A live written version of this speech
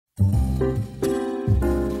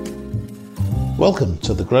Welcome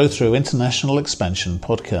to the Grow Through International Expansion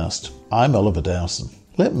podcast. I'm Oliver Dowson.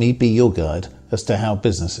 Let me be your guide as to how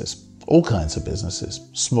businesses, all kinds of businesses,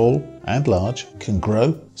 small and large, can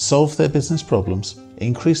grow, solve their business problems,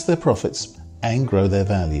 increase their profits, and grow their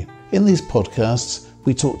value. In these podcasts,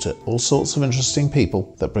 we talk to all sorts of interesting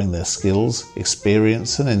people that bring their skills,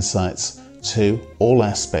 experience, and insights to all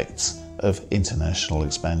aspects of international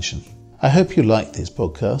expansion. I hope you like these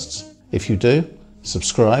podcasts. If you do,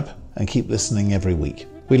 subscribe and keep listening every week.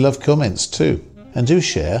 We love comments too, and do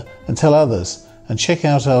share and tell others, and check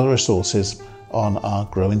out our resources on our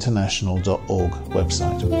growinternational.org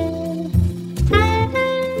website.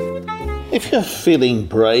 If you're feeling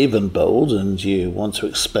brave and bold and you want to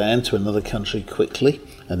expand to another country quickly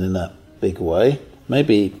and in a big way,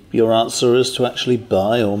 maybe your answer is to actually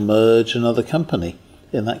buy or merge another company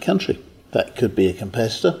in that country. That could be a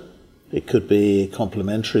competitor, it could be a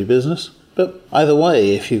complementary business, but either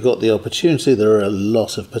way, if you've got the opportunity, there are a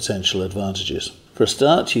lot of potential advantages. For a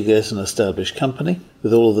start, you get an established company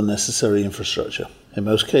with all of the necessary infrastructure. In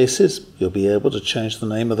most cases, you'll be able to change the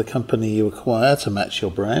name of the company you acquire to match your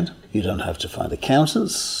brand. You don't have to find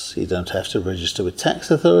accountants, you don't have to register with tax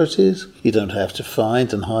authorities, you don't have to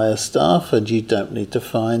find and hire staff, and you don't need to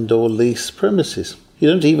find or lease premises. You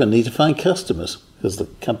don't even need to find customers, because the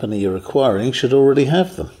company you're acquiring should already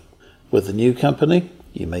have them. With the new company,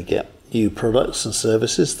 you may get new products and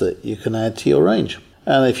services that you can add to your range.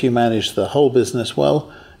 And if you manage the whole business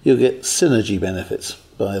well, you'll get synergy benefits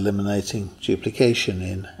by eliminating duplication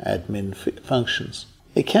in admin functions.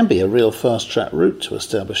 It can be a real fast-track route to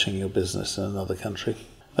establishing your business in another country.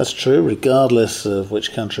 That's true regardless of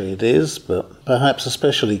which country it is, but perhaps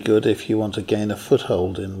especially good if you want to gain a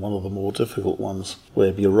foothold in one of the more difficult ones,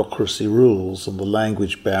 where bureaucracy rules and the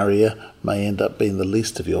language barrier may end up being the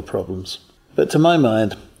least of your problems. But to my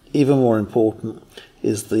mind, even more important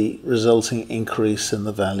is the resulting increase in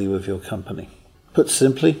the value of your company. Put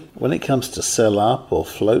simply, when it comes to sell up or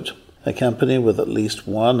float, a company with at least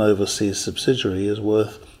one overseas subsidiary is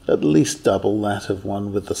worth at least double that of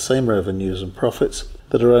one with the same revenues and profits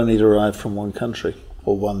that are only derived from one country,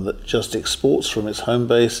 or one that just exports from its home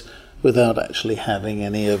base without actually having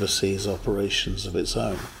any overseas operations of its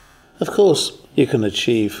own. Of course, you can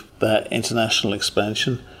achieve that international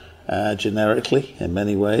expansion generically in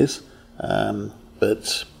many ways,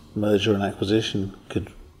 but merger and acquisition could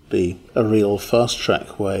be a real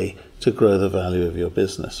fast-track way to grow the value of your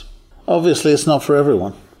business. Obviously, it's not for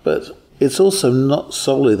everyone, but it's also not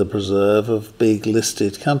solely the preserve of big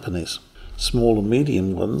listed companies. Small and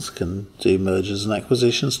medium ones can do mergers and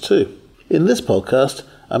acquisitions too. In this podcast,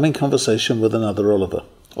 I'm in conversation with another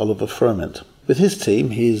Oliver Froment. With his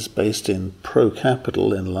team, he's based in Pro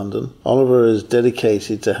Capital in London. Oliver is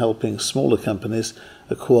dedicated to helping smaller companies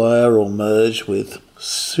acquire or merge with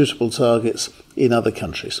suitable targets in other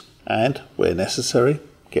countries, and, where necessary,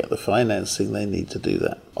 get the financing they need to do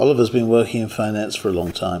that. Oliver's been working in finance for a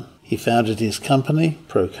long time. He founded his company,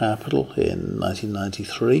 Pro Capital, in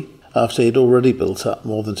 1993, after he'd already built up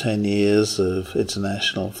more than 10 years of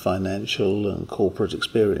international financial and corporate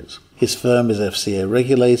experience. His firm is FCA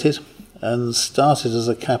regulated and started as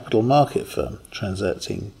a capital market firm,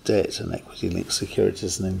 transacting debt and equity-linked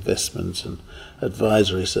securities and investment and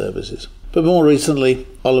advisory services. But more recently,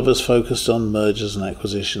 Oliver's focused on mergers and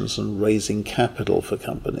acquisitions and raising capital for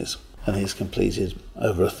companies, and he's completed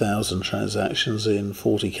over 1,000 transactions in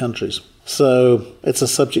 40 countries. So it's a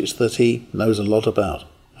subject that he knows a lot about.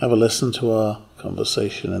 Have a listen to our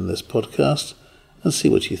conversation in this podcast and see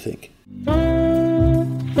what you think.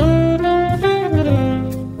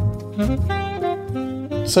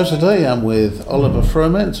 So today I'm with Oliver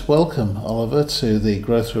Froment. Welcome, Oliver, to the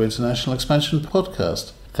Grow Through International Expansion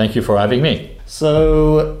podcast. Thank you for having me.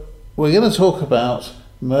 So we're going to talk about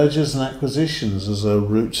mergers and acquisitions as a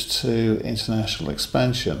route to international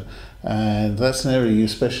expansion. And that's an area you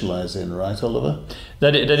specialize in, right, Oliver?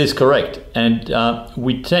 That is correct. And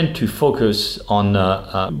we tend to focus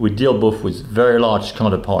on, we deal both with very large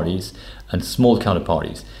counterparties and small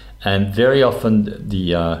counterparties. And very often,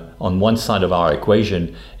 on one side of our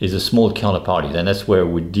equation is a small counterparty, and that's where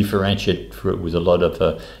we differentiate with a lot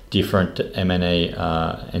of different M&A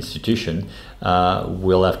institutions.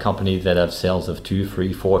 We'll have companies that have sales of $2,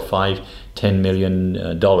 $3, $4, $5, $10 million,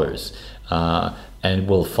 and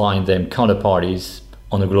we'll find them counterparties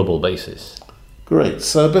on a global basis. Great.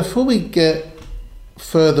 So before we get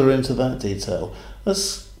further into that detail,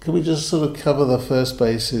 can we just sort of cover the first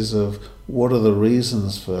bases of what are the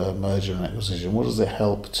reasons for merger and acquisition? What does it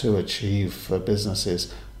help to achieve for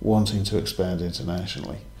businesses wanting to expand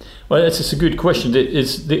internationally? Well, it's a good question.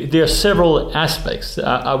 There are several aspects.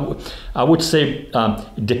 I would say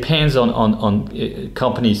it depends on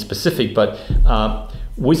company specific, but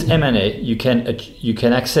with M&A, you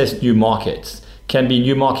can access new markets. Can be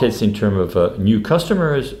new markets in terms of new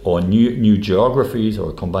customers or new geographies or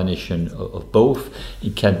a combination of both.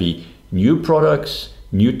 It can be new products,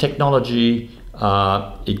 new technology.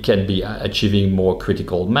 It can be achieving more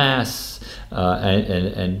critical mass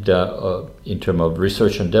and in terms of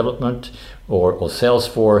research and development or sales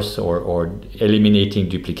force or eliminating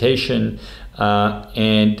duplication.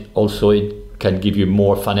 And also it can give you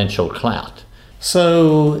more financial clout.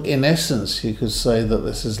 So, in essence, you could say that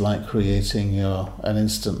this is like creating an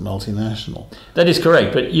instant multinational. That is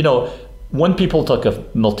correct. But, when people talk of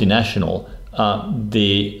multinational,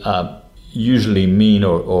 they usually mean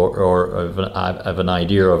or have an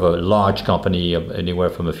idea of a large company of anywhere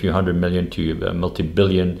from a few hundred million to a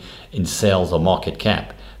multi-billion in sales or market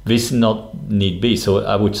cap. This not need be. So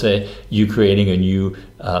I would say you creating a new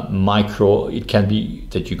micro, it can be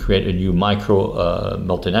that you create a new micro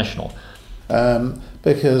multinational.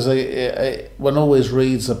 Because one always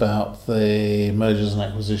reads about the mergers and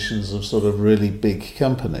acquisitions of sort of really big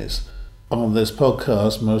companies. On this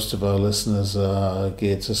podcast, most of our listeners are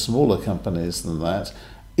geared to smaller companies than that.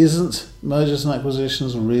 Isn't mergers and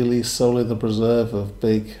acquisitions really solely the preserve of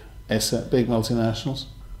big multinationals?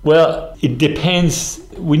 Well, it depends.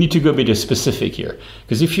 We need to go a bit specific here.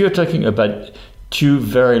 Because if you're talking about two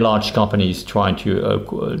very large companies trying to,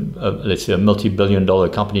 let's say a multi-billion-dollar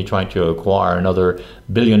company trying to acquire another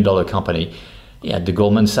billion-dollar company, the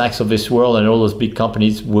Goldman Sachs of this world and all those big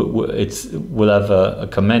companies will have a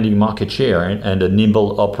commanding market share, and a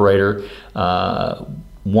nimble operator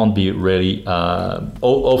won't be really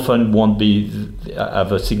often won't be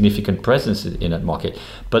have a significant presence in that market.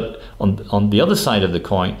 But on the other side of the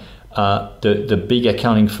coin, the big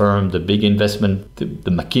accounting firm, the big investment, the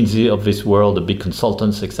McKinsey of this world, the big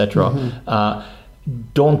consultants, etc.,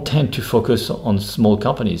 don't tend to focus on small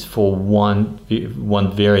companies for one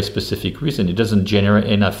very specific reason. It doesn't generate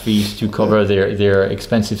enough fees to cover their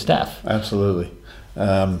expensive staff. Absolutely.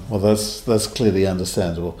 Well, that's clearly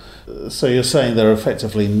understandable. So you're saying they're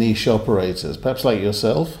effectively niche operators, perhaps like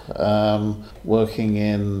yourself,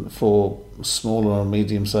 working for smaller or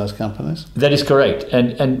medium-sized companies? That is correct,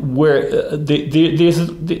 and where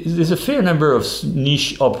there's a fair number of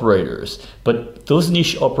niche operators, but those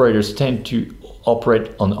niche operators tend to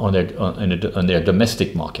operate on their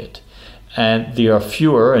domestic market, and there are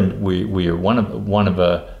fewer, and we are one of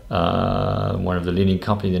the leading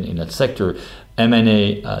companies in that sector,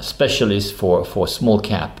 M&A specialists for small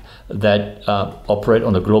cap that operate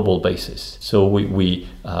on a global basis. So we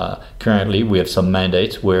currently we have some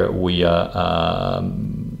mandates where we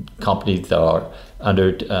companies that are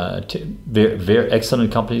under very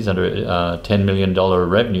excellent companies under $10 million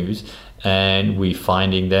revenues, and we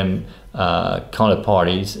finding them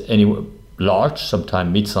counterparties anywhere large,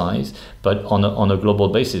 sometimes mid-size, but on a global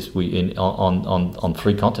basis, on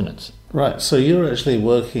 3 continents. Right. So you're actually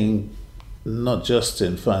working not just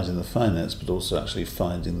in finding the finance, but also actually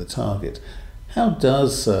finding the target. How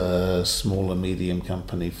does a small or medium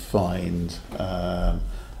company find a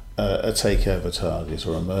takeover target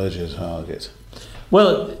or a merger target?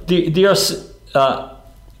 Well, there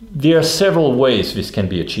are several ways this can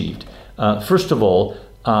be achieved. First of all,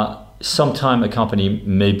 sometime a company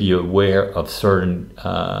may be aware of certain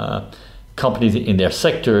companies in their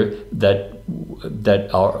sector that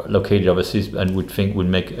are located overseas and would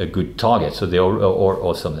make a good target. So they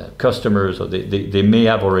or some of their customers, or they may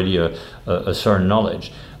have already a certain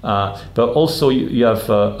knowledge. But also you have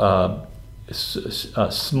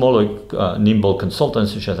smaller, nimble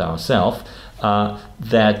consultants such as ourselves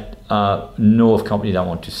that know of companies that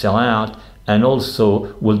want to sell out, and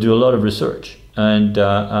also will do a lot of research. And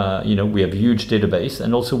we have a huge database,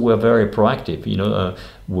 and also we're very proactive.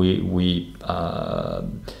 We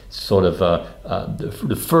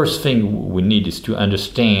the first thing we need is to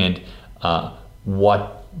understand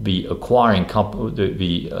what the acquiring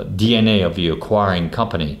the DNA of the acquiring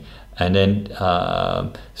company, and then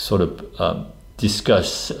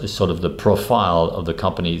discuss the profile of the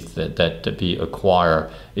companies that the acquirer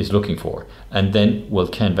is looking for, and then we'll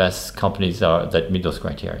canvass companies that meet those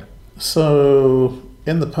criteria. So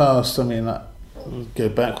in the past, I'll go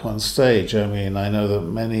back one stage. I know that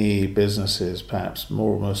many businesses, perhaps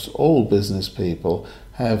almost all business people,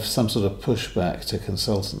 have some sort of pushback to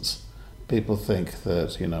consultants. People think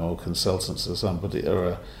that, consultants are somebody,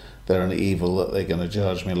 they're an evil, that they're going to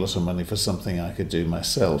charge me a lot of money for something I could do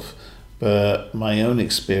myself. But my own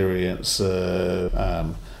experience,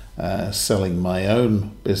 and selling my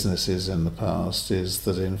own businesses in the past is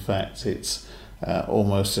that in fact it's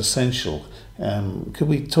almost essential. Could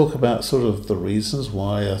we talk about sort of the reasons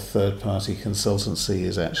why a third-party consultancy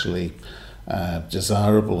is actually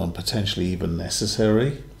desirable and potentially even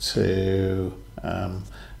necessary to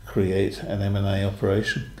create an M&A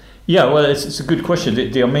operation? Yeah, well, it's a good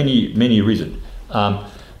question. There are many reasons.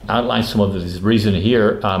 Outline some of these reasons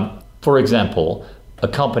here. For example, a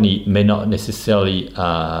company may not necessarily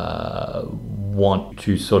want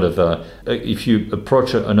to sort of, if you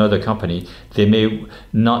approach another company, they may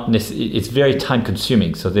not it's very time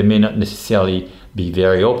consuming, so they may not necessarily be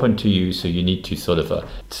very open to you, so you need to sort of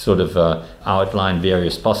outline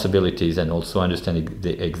various possibilities and also understand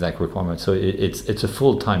the exact requirements. So it's a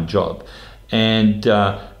full-time job. And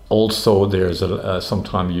also there's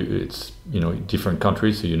sometimes it's different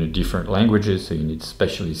countries, so you need different languages, so you need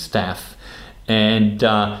specialist staff. And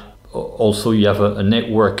also you have a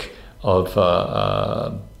network of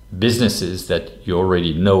businesses that you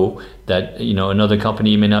already know that another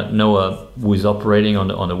company may not know who's operating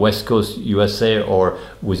on the West Coast USA, or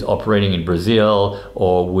who's operating in Brazil,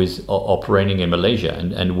 or who's operating in Malaysia,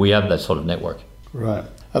 and we have that sort of network. Right.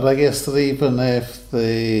 And I guess that even if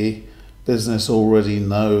the business already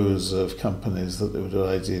knows of companies that they would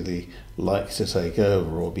ideally like to take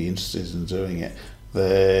over or be interested in doing it,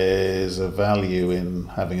 there's a value in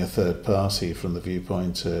having a third party from the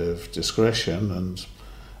viewpoint of discretion and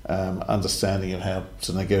understanding of how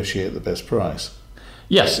to negotiate the best price.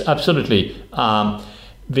 Yes, absolutely. Sometimes,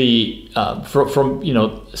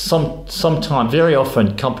 very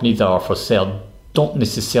often, companies that are for sale don't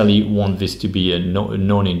necessarily want this to be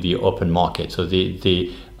known in the open market. So they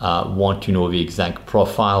want to know the exact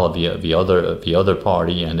profile of the other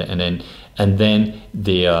party, and then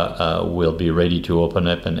they will be ready to open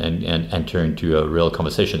up and enter into a real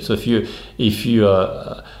conversation. So if you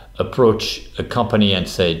approach a company and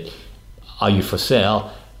say, "Are you for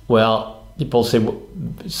sale?" Well, people say,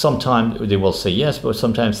 sometimes they will say yes, but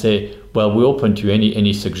sometimes say, "Well, we're open to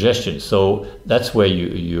any suggestions." So that's where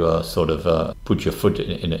you sort of put your foot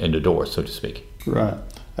in the door, so to speak. Right.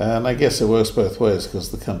 And I guess it works both ways,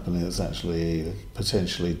 because the company that's actually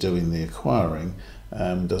potentially doing the acquiring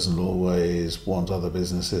doesn't always want other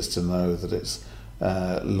businesses to know that it's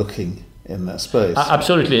looking in that space.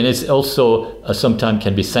 Absolutely, and it's also sometimes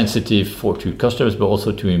can be sensitive to customers, but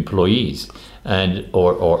also to employees, and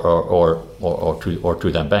or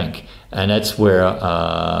to their bank, and that's where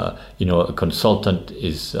a consultant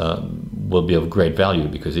will be of great value,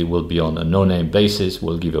 because it will be on a no-name basis,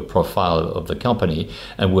 will give a profile of the company,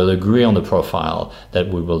 and will agree on the profile that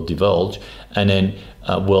we will divulge, and then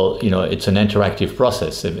it's an interactive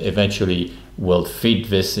process. Eventually, we'll feed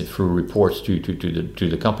this through reports to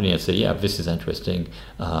the company and say, yeah, this is interesting.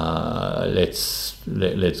 Let's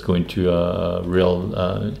go into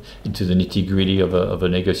into the nitty-gritty of a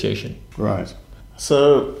negotiation. Right.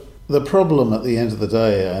 So the problem at the end of the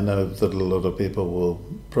day, I know that a lot of people will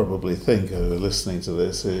probably think, who are listening to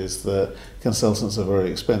this, is that consultants are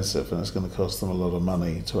very expensive, and it's going to cost them a lot of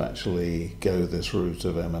money to actually go this route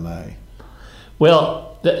of M&A.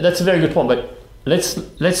 Well, that's a very good point, but let's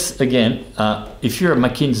again, if you're a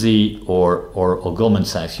McKinsey or Goldman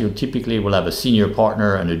Sachs, you typically will have a senior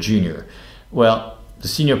partner and a junior. Well, the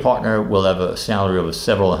senior partner will have a salary of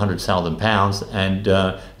several £100,000, and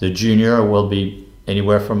the junior will be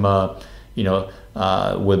anywhere from will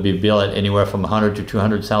be billed at anywhere from £100,000 to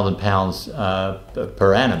 £200,000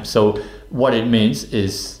 per annum. So what it means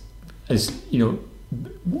is as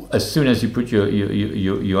soon as you put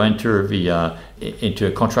you enter into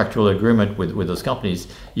a contractual agreement with those companies,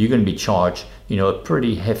 you're going to be charged a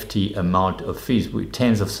pretty hefty amount of fees, with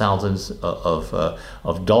tens of thousands of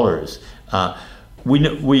dollars.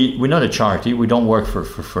 We're not a charity. We don't work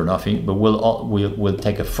for nothing, but we'll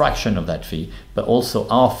take a fraction of that fee. But also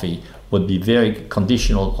our fee would be very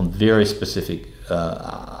conditional on very specific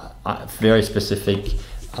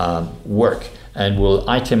work. And we'll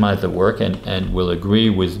itemize the work and we'll agree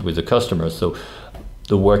with the customer. So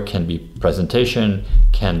the work can be presentation,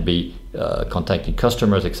 can be contacting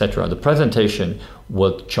customers, etc. The presentation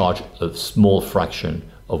will charge a small fraction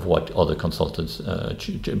of what other consultants,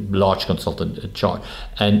 large consultants charge.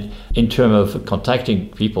 And in terms of contacting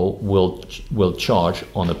people, we'll charge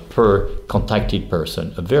on a per contacted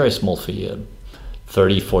person a very small fee,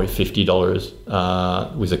 $30, $40,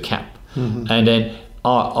 $50 with a cap. Mm-hmm. And then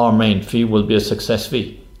our main fee will be a success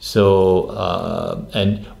fee. So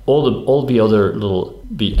and all the other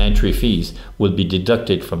the entry fees will be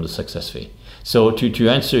deducted from the success fee. So to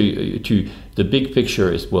answer to the big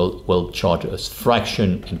picture is we'll charge a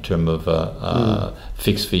fraction in terms of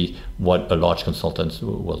fixed fee what a large consultant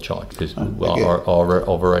will charge, because our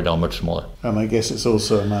overhead are much smaller. And I guess it's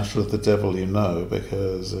also a matter of the devil you know,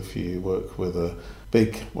 because if you work with a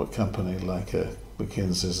big company like a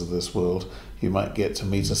McKinsey's of this world, you might get to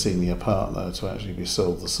meet a senior partner to actually be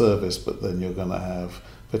sold the service, but then you're going to have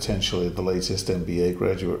potentially the latest MBA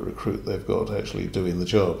graduate recruit they've got actually doing the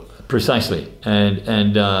job. Precisely, and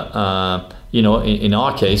in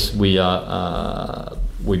our case,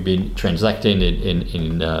 we've been transacting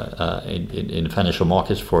in financial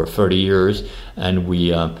markets for 30 years, and we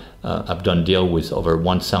have done deal with over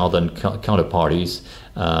 1,000 counterparties,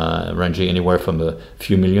 ranging anywhere from a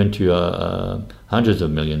few million to hundreds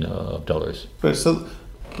of millions of dollars. Right, so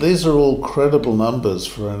these are all credible numbers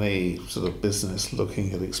for any sort of business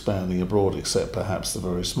looking at expanding abroad, except perhaps the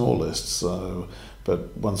very smallest. So,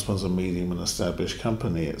 but once one's a medium and established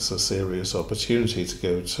company, it's a serious opportunity to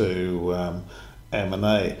go to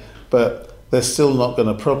M&A. But they're still not going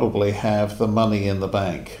to probably have the money in the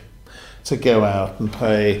bank to go out and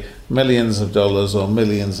pay millions of dollars or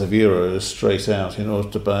millions of euros straight out in order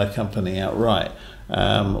to buy a company outright.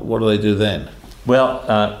 What do they do then? Well,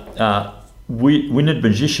 we're not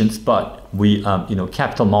magicians, but we,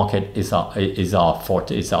 capital market is our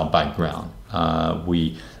forte, is our background.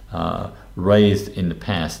 We raised in the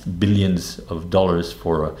past billions of dollars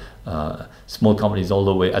for small companies, all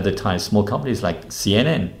the way at the time, small companies like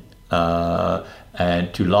CNN,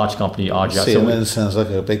 and to large company RGI. CNN sounds like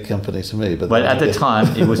a big company to me, but at the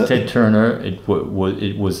time it was Ted Turner. It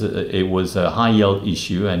was a high yield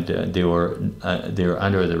issue, and they were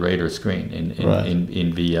under the radar screen in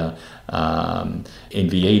the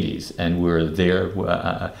 80s, and we were there.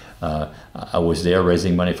 I was there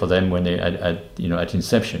raising money for them when they at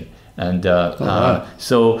inception. And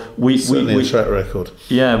so we certainly a track record.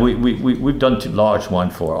 Yeah, we've done two large one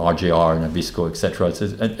for RJR and Nabisco, etc.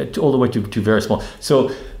 All the way to very small. So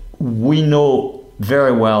we know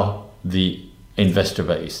very well the investor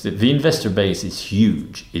base. The investor base is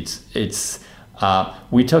huge. It's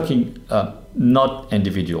we're talking not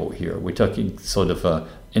individual here. We're talking sort of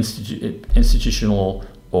institutional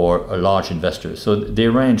or a large investor. So they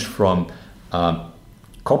range from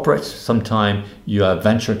corporates. Sometimes you have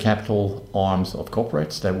venture capital arms of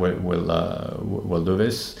corporates that will do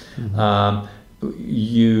this. Mm-hmm.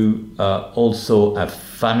 You also have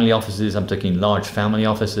family offices. I'm talking large family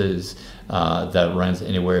offices that runs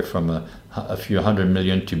anywhere from a few hundred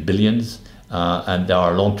million to billions, and there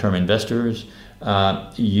are long-term investors.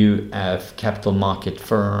 You have capital market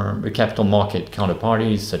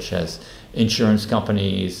counterparties such as insurance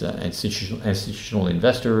companies, institutional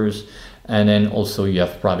investors. And then also you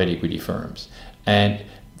have private equity firms, and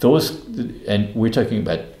we're talking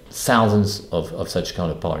about thousands of such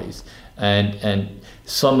counterparties, and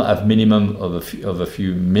some have minimum of a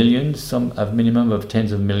few millions, some have minimum of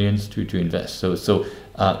tens of millions to invest. So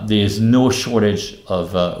there is no shortage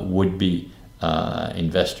of would-be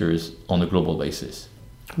investors on a global basis.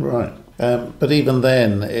 Right, but even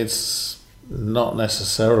then, it's not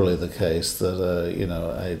necessarily the case that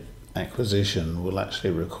a acquisition will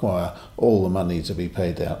actually require all the money to be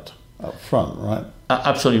paid out up front, right?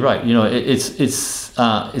 Absolutely right. It's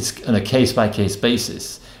on a case-by-case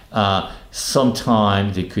basis.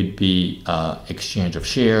 Sometimes there could be exchange of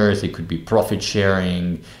shares, there could be profit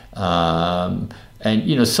sharing, and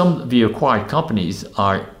some of the acquired companies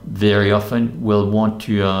are very often will want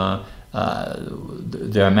to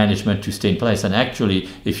their management to stay in place. And actually,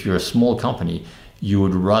 if you're a small company, you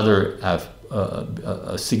would rather have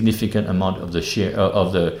a significant amount of the share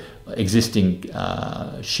of the existing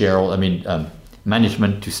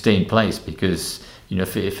management to stay in place, because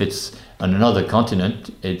if it's on another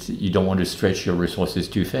continent, you don't want to stretch your resources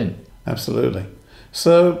too thin. Absolutely.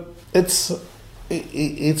 So it's a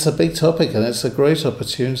big topic, and it's a great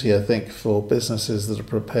opportunity, I think, for businesses that are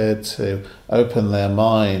prepared to open their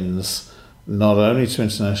minds not only to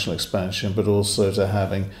international expansion, but also to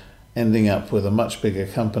ending up with a much bigger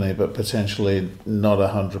company, but potentially not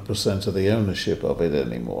 100% of the ownership of it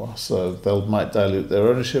anymore. So they might dilute their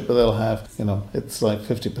ownership, but they'll have, it's like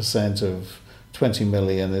 50% of 20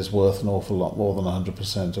 million is worth an awful lot more than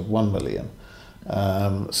 100% of 1 million.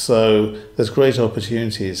 So there's great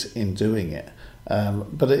opportunities in doing it.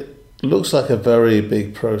 But it looks like a very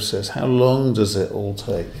big process. How long does it all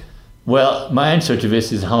take? Well, my answer to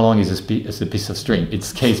this is how long is a piece of string?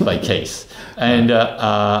 It's case by case, and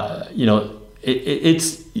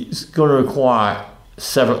it's going to require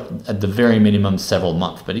at the very minimum several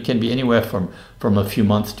months, but it can be anywhere from a few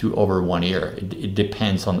months to over 1 year. It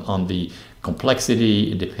depends on the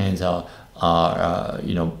complexity. It depends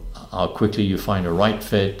how quickly you find a right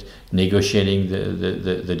fit, negotiating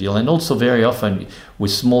the deal. And also very often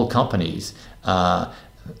with small companies,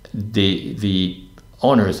 the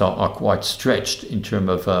owners are quite stretched in terms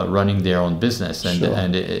of running their own business,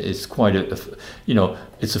 and it's quite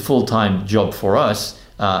it's a full-time job for us.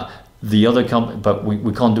 The other company, but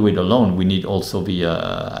we can't do it alone. We need also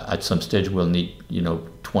at some stage we'll need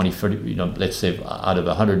 20, 30, let's say out of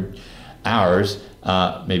 100 hours,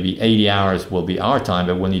 maybe 80 hours will be our time,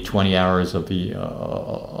 but we'll need 20 hours of the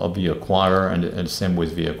acquirer, and same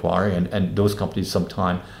with the acquirer, and those companies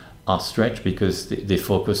sometimes are stretched because they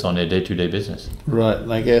focus on their day-to-day business. Right,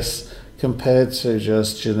 and I guess compared to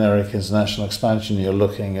just generic international expansion, you're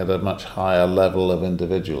looking at a much higher level of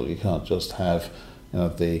individual. You can't just have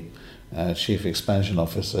the chief expansion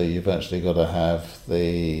officer. You've actually got to have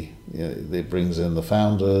that brings in the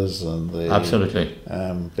founders and the absolutely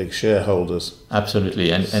big shareholders.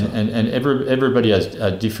 Absolutely, and everybody has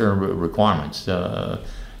different requirements.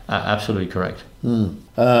 Absolutely correct. And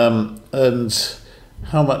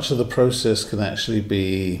how much of the process can actually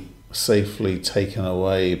be safely taken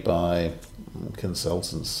away by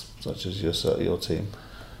consultants such as your team,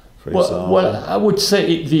 for example? Well, I would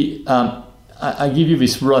say I give you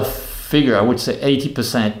this rough figure. I would say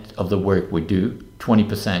 80% of the work we do,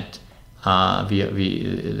 20%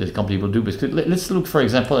 the company will do. Because let's look, for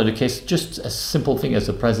example, at a case, just a simple thing as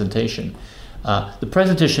a presentation. The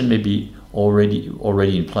presentation may be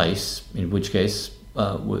already in place, in which case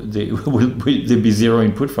there'll be zero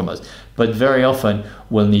input from us. But very often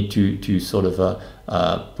we'll need to sort of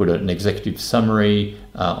put an executive summary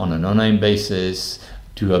on an online basis,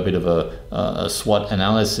 do a bit of a SWOT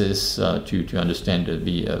analysis to understand a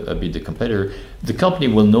bit the competitor. The company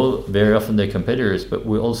will know very often their competitors, but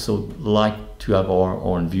we also like to have our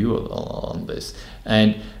own view on this,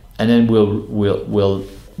 and then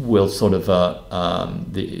we'll sort of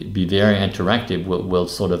be very interactive. We'll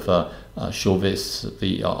sort of show this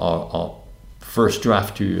our first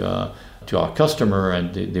draft to our customer,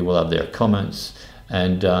 and they will have their comments,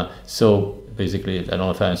 and so basically, I don't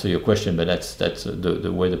know if I answer your question, but that's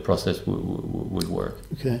the way the process would work.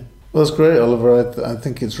 Okay. Well, that's great, Oliver. I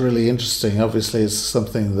think it's really interesting. Obviously, it's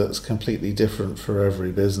something that's completely different for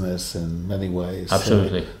every business in many ways.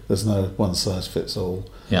 Absolutely. So there's no one size fits all.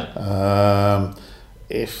 Yeah.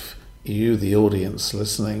 If you, the audience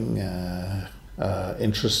listening,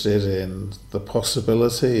 interested in the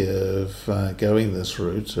possibility of going this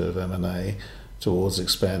route of M&A towards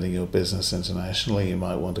expanding your business internationally, you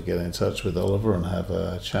might want to get in touch with Oliver and have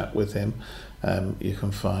a chat with him. You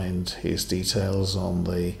can find his details on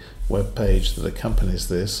the webpage that accompanies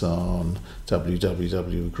this on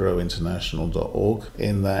www.growinternational.org.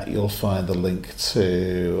 In that, you'll find the link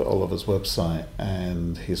to Oliver's website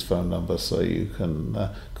and his phone number, so you can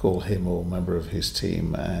call him or a member of his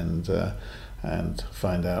team and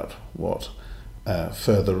find out what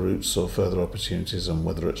further routes or further opportunities and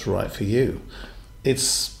whether it's right for you.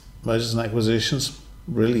 It's mergers and acquisitions,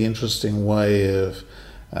 really interesting way of,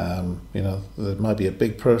 there might be a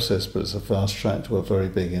big process, but it's a fast track to a very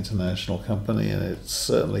big international company, and it's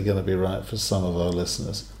certainly going to be right for some of our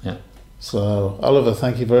listeners. Yeah. So, Oliver,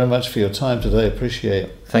 thank you very much for your time today. Appreciate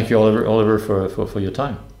it. Thank you, Oliver, for your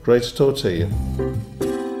time. Great to talk to you.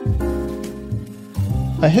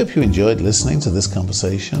 I hope you enjoyed listening to this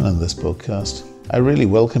conversation and this podcast. I really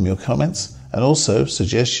welcome your comments and also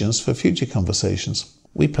suggestions for future conversations.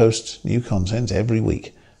 We post new content every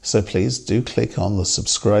week, so please do click on the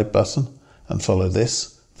subscribe button and follow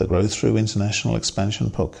this, the Grow Through International Expansion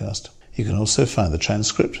podcast. You can also find the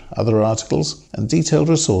transcript, other articles, and detailed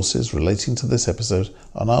resources relating to this episode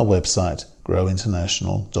on our website,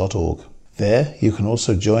 growinternational.org. There, you can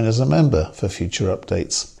also join as a member for future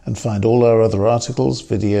updates and find all our other articles,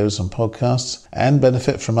 videos and podcasts, and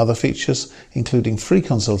benefit from other features, including free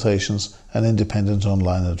consultations and independent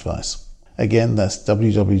online advice. Again, that's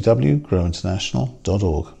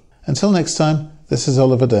www.growinternational.org. Until next time, this is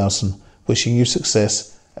Oliver Dowson, wishing you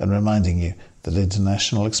success and reminding you that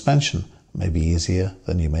international expansion may be easier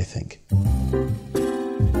than you may think.